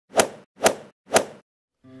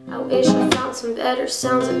wish I found some better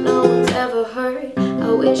sounds that no one's ever heard.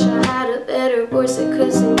 I wish I had a better voice that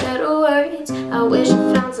could sing better words. I wish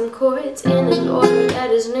I found some chords in an order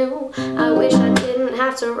that is new. I wish I didn't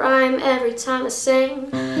have to rhyme every time I sang.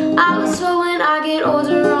 I was told when I get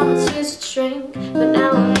older all my tears would shrink, but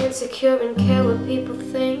now I'm insecure and care what people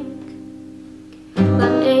think. My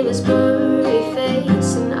name is Blurry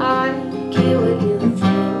Face and I care what you think.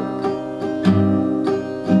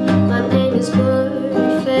 My name is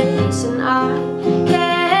Blurry Face and I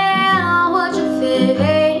care what you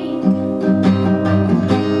think.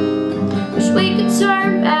 Wish we could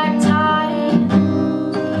turn back time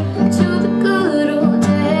to the good old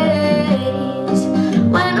days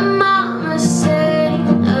when our mama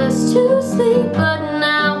sang us to sleep, but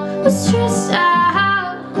now we're stressed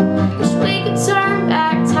out. Wish we could turn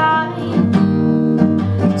back time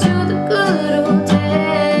to the good old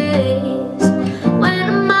days when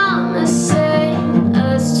our mama sang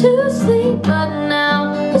us to sleep, but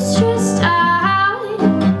now we're stressed out.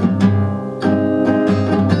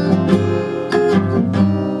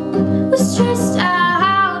 We're stressed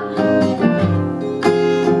out.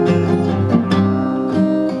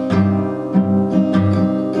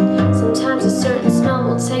 Sometimes a certain smell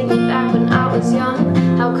will take me back when I was young.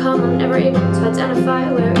 How come I'm never able to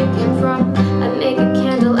identify where it came from? I'd make a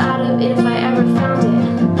candle out of it if I ever found it.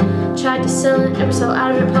 Tried to sell it, never sell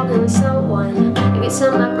out of it, probably only sell one. Maybe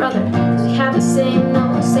sell my brother, cause we have the same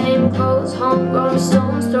nose, same clothes, homegrown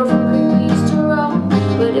stones, throw from Greek we used to roam.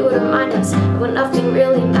 But it would remind us of when nothing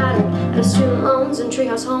really mattered. Out of student loans and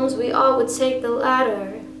treehouse homes, we all would take the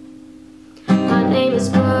ladder. My name is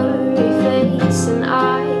Blurry Face and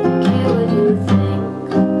I care what you think.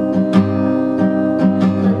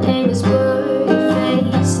 My name is Blurry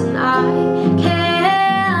Face and I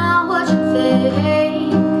care what you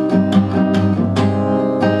think.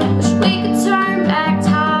 Wish we could turn back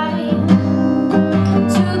time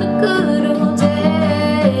to the good old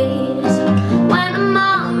days when our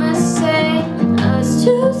mama sang us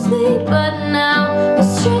to sleep, but now we're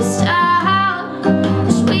stressed out.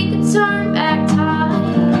 Wish we could turn back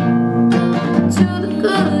time to the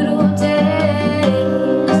good old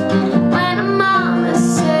days when our mama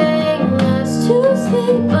sang us to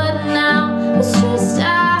sleep, but now we're stressed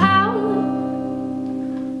out.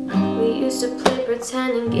 We used to play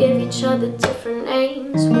pretend and give each other different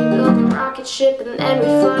names. We built a rocket ship and then we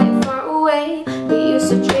fly far away. We used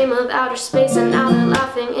to dream of outer space and now they're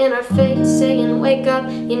laughing in our face, saying wake up,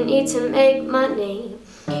 you need to make money.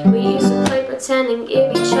 We used to play pretend and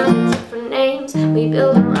give each other different names. We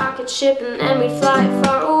built a rocket ship and then we fly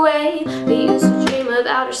far away. We used to dream of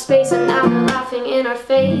outer space and now they're laughing in our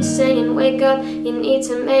face, saying wake up, you need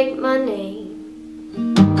to make money.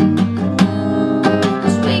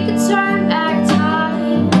 Wish we could turn back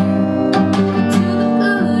time to the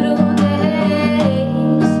good old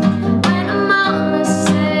days when our mama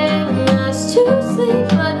sang us to sleep,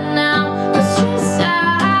 but now we're stressed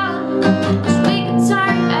out. Wish we could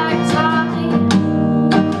turn back time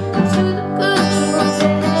to the good old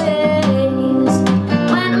days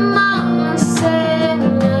when our mama sang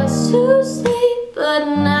us to sleep, but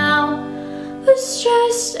now we're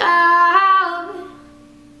stressed out.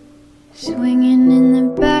 Swinging in the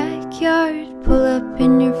backyard, pull up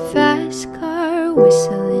in your fast car,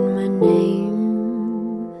 whistling my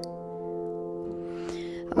name.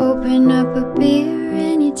 Open up a beer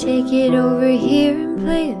and you take it over here and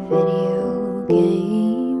play a video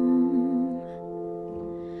game.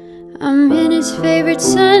 I'm in his favorite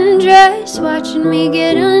sundress, watching me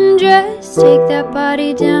get undressed, take that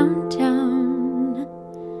body downtown.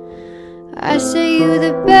 I say you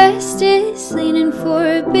the bestest, leaning for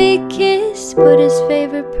a big kiss, put his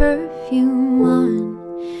favorite perfume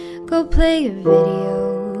on, go play a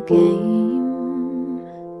video game.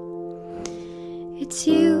 It's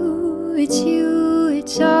you,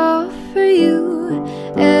 it's all for you.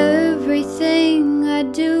 Everything I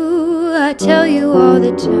do, I tell you all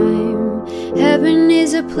the time. Heaven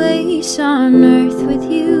is a place on earth with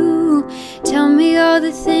you. Tell me all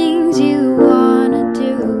the things you wanna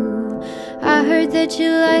do. I heard that you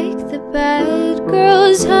like the bad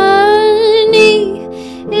girls, honey.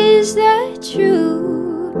 Is that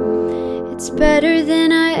true? It's better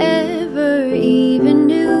than I ever even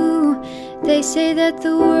knew. They say that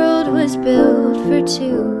the world was built for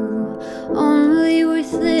two, only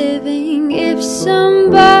worth living if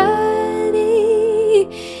somebody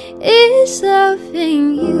is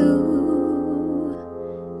loving you.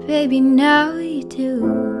 Baby, now you do.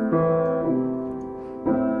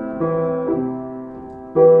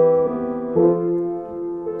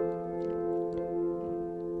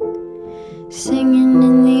 Singing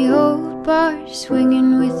in the old far,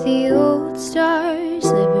 swinging with the old stars,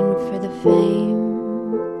 living for the fame.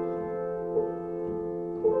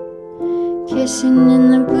 Kissing in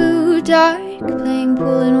the blue dark, playing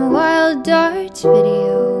pool and wild darts,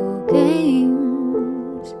 video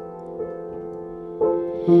games.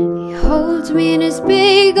 He holds me in his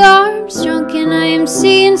big arms, drunk and I am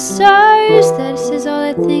seeing stars. This is all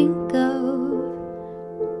I think of.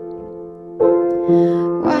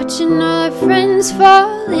 Watching all our friends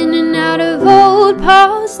fall in and out of old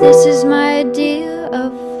pals. This is my idea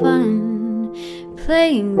of fun,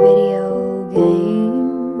 playing video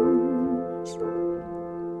games.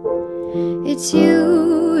 It's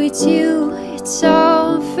you, it's you, it's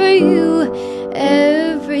all for you.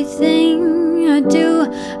 Everything I do,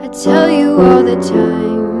 I tell you all the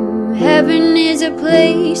time. Heaven is a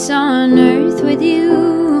place on earth with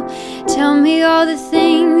you. Tell me all the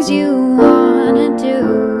things you wanna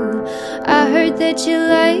do. I heard that you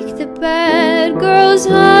like the bad girls,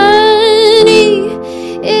 honey.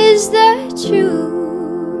 Is that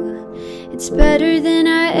true? It's better than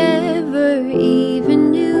I ever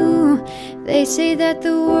even knew. They say that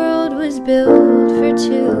the world was built for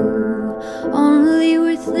two, only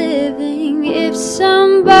worth living if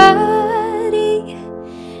somebody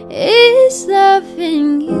is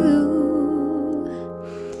loving you.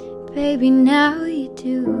 Baby, now you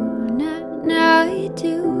do, now you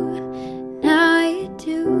do, now you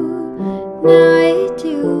do, now you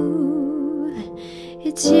do.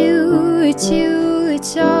 It's you, it's you,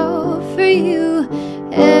 it's all for you.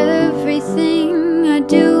 Everything I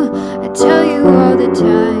do, I tell you all the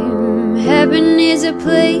time. Heaven is a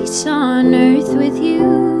place on earth with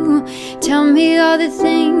you. Tell me all the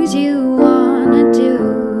things you wanna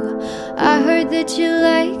do. I heard that you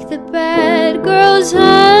like the bad girls,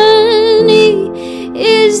 honey.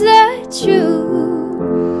 Is that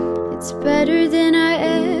true? It's better than I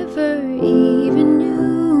ever even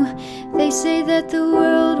knew. They say that the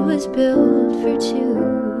world was built for two,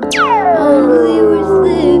 only worth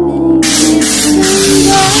living if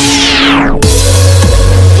somebody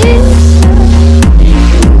is.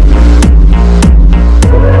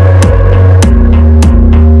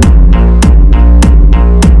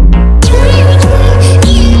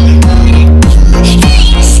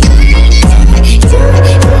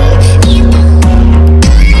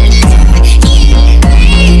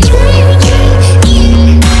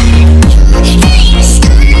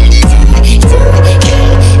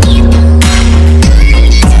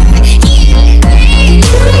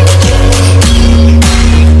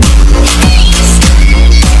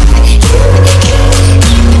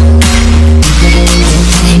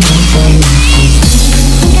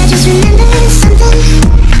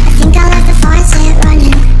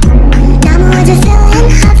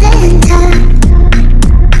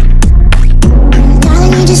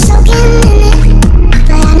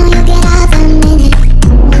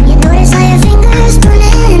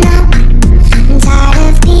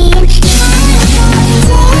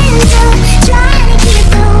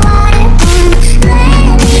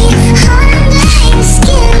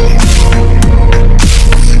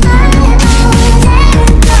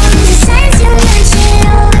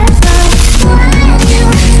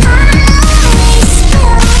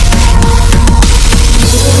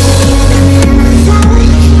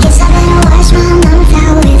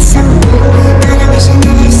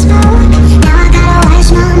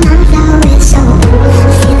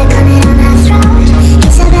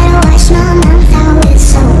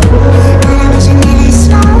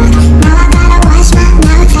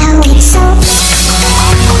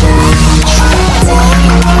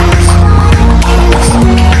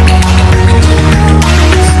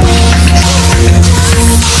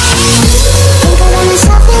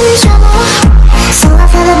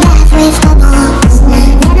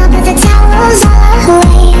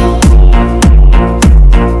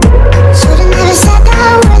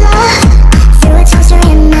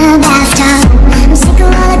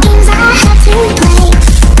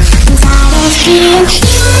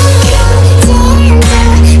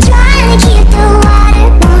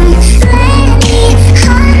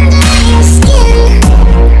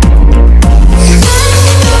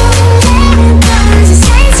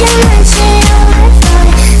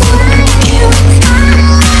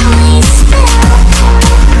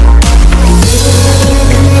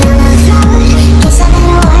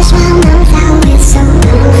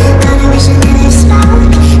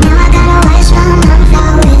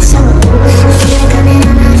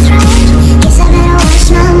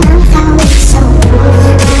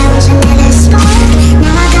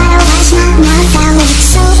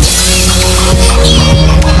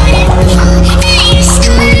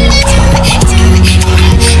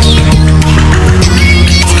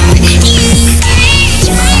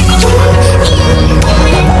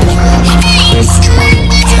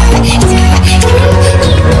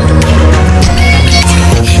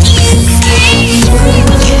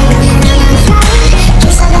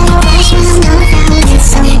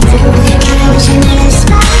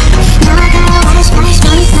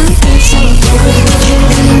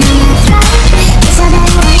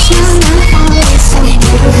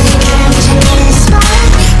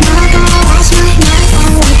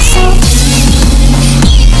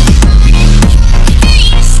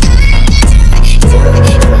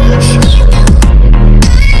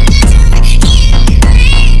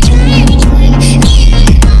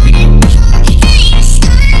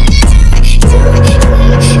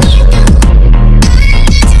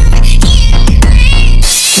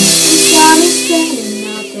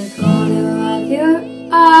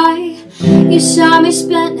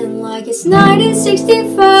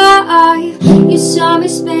 1965. You saw me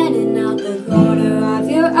spinning out the corner of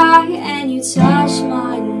your eye, and you touched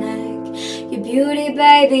my neck, your beauty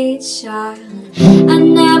baby child. I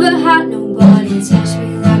never had nobody touch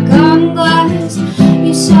me like I'm glass.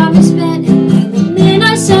 You saw me spinning in the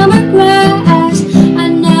midnight summer grass. I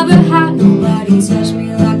never had nobody touch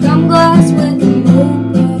me like I'm glass with a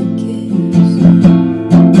moonbird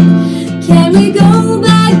kiss. Can we go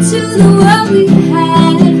back to the world we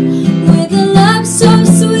had, with a love so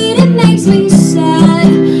sweet it makes me sad?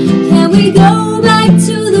 Can we go back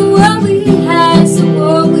to the world we had, the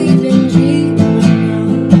world we've been dreaming of?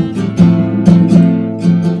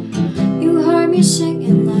 You heard me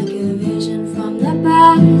singing like a vision from the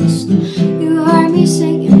past. You heard me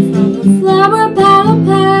singing from the flower power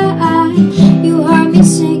past. You heard me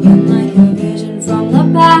singing like a vision from the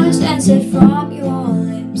past, and said from your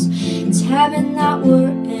lips it's heaven that we're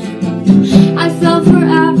in. I felt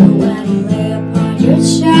forever when I lay upon your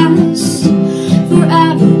chest,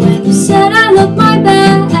 forever when you said I look my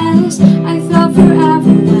best. I felt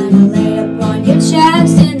forever when I laid upon your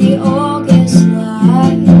chest in the August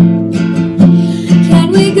light.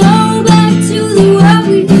 Can we go back to the world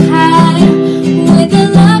we had, with a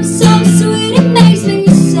love so sweet it makes me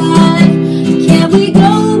sad? Can we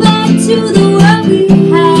go back to the world we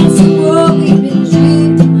had, the world we've been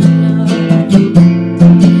dreaming of?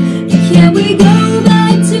 Can we go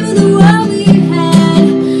back to the world we had,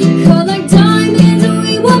 cold like diamonds and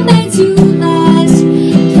we were made to last?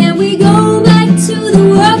 Can we go back to the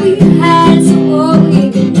world we had, the world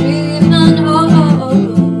we've been dreaming of?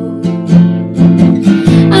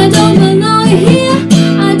 I don't belong here,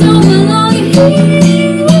 I don't belong here.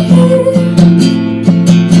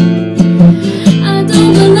 I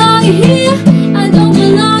don't belong here, I don't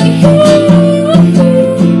belong here.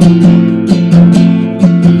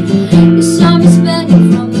 You saw me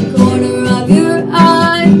spinning from the corner of your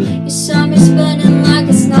eye. You saw me spinning like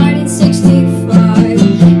it's 1965.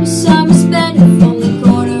 You saw me spinning from the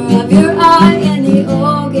corner of your eye in the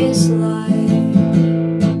August light.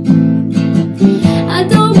 I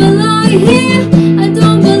don't belong here, I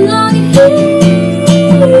don't belong here.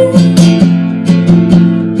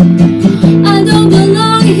 I don't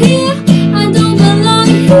belong here, I don't belong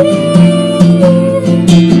here.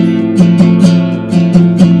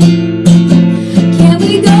 Can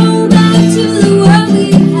we go back to the world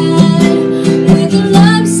we had, with a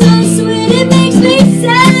love so sweet it makes me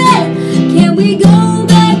sad? Can we go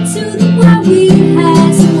back to the world we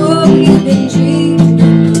had, the world we've been dreaming of?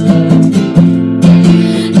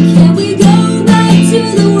 Can we go back to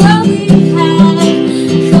the world we had,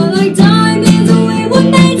 cold like diamonds and we were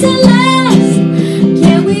made to last?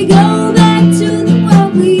 Can we go back to the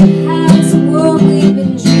world we had, the world we've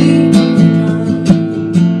been dreaming of?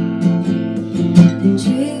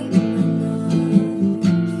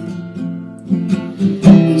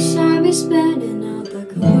 You saw me spinning out the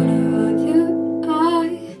corner of your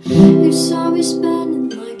eye. You saw me spinning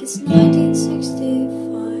like it's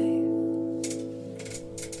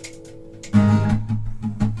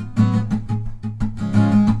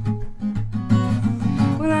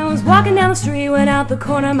 1965. When I was walking down the street, went out the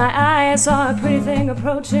corner of my eye, I saw a pretty thing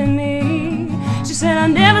approaching me. She said,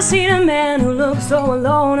 I've never seen a man who looks so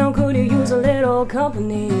alone. Oh, could you use a little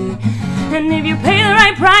company? And if you pay the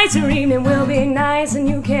right price, your evening will be nice, and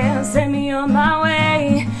you can send me on my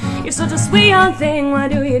way. You're such a sweet young thing, why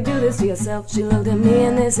do you do this to yourself? She looked at me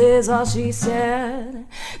and this is all she said: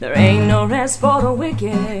 there ain't no rest for the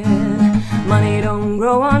wicked, money don't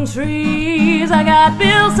grow on trees. I got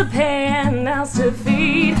bills to pay and mouths to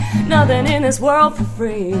feed, nothing in this world for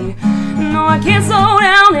free. No, I can't slow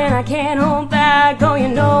down and I can't hold back. Oh, you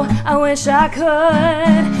know, I wish I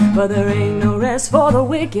could, but there ain't no rest for the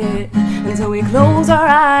wicked until we close our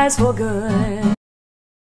eyes for good.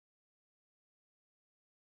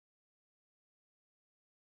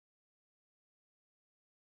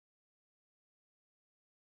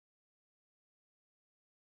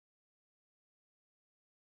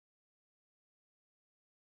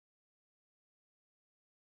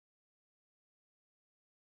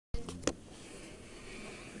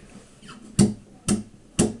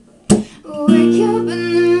 Wake up in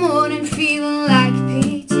the morning feeling like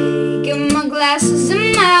PT. Get my glasses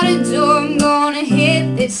and out the door. I'm gonna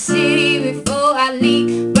hit this city before I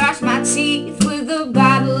leave. Brush my teeth with a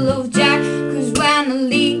bottle of Jack, cause when I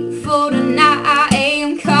leave for the night I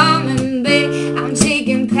am coming back. I'm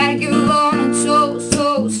taking back your on a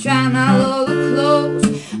toast, trying out all the clothes.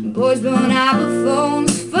 Boys burn out the phones.